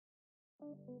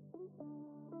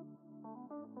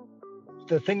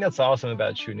The thing that's awesome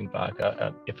about shooting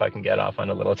vodka, if I can get off on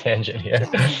a little tangent here,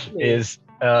 is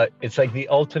it's like the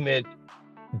ultimate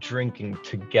drinking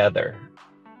together,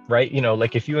 right?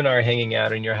 Like if you and I are hanging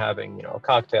out and you're having, a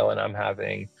cocktail and I'm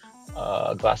having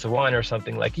a glass of wine or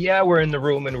something, like, yeah, we're in the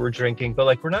room and we're drinking, but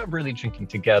like we're not really drinking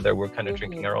together. We're kind of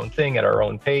drinking our own thing at our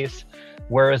own pace.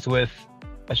 Whereas with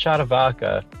a shot of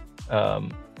vodka,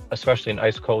 especially an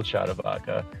ice cold shot of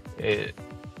vodka,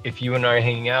 if you and I are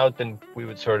hanging out, then we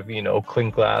would sort of,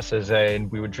 clink glasses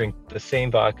and we would drink the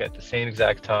same vodka at the same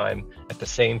exact time, at the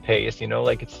same pace,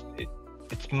 like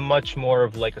it's much more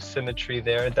of like a symmetry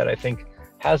there that I think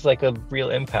has like a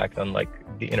real impact on like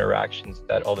the interactions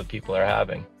that all the people are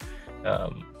having,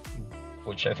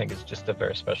 which I think is just a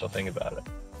very special thing about it.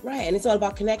 Right. And it's all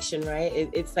about connection, right?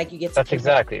 It's like you get to That's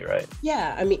exactly right.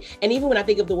 Yeah. I mean, and even when I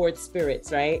think of the word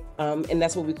spirits, right? And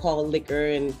that's what we call liquor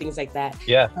and things like that.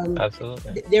 Yeah,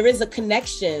 absolutely. There is a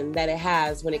connection that it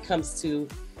has when it comes to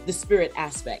the spirit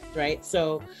aspect, right?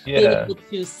 So being able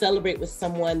to celebrate with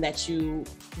someone that you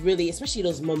really, especially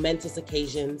those momentous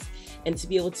occasions, and to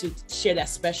be able to share that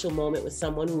special moment with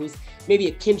someone who's maybe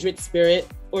a kindred spirit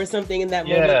or something in that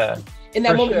moment. In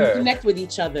that moment, you connect with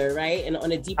each other, right? And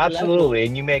on a deeper level. Absolutely,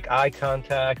 and you make eye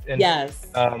contact. And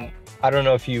I don't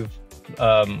know if you've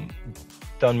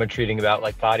done much reading about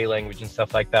like body language and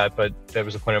stuff like that, but there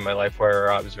was a point in my life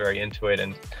where I was very into it,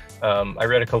 and I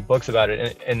read a couple books about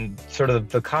it, and sort of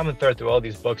the common thread through all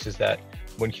these books is that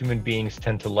when human beings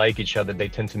tend to like each other, they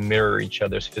tend to mirror each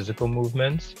other's physical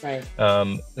movements. Right.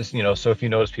 So if you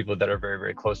notice people that are very,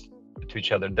 very close to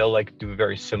each other, they'll like do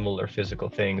very similar physical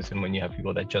things. And when you have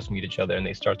people that just meet each other and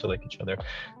they start to like each other.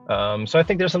 So I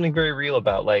think there's something very real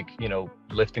about like,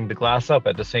 lifting the glass up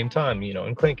at the same time,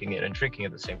 and clinking it and drinking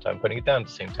at the same time, putting it down at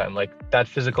the same time, like that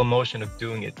physical motion of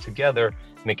doing it together,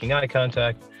 making eye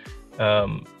contact.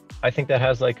 I think that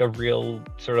has like a real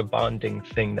sort of bonding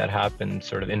thing that happens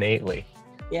sort of innately,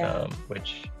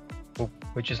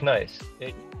 which is nice.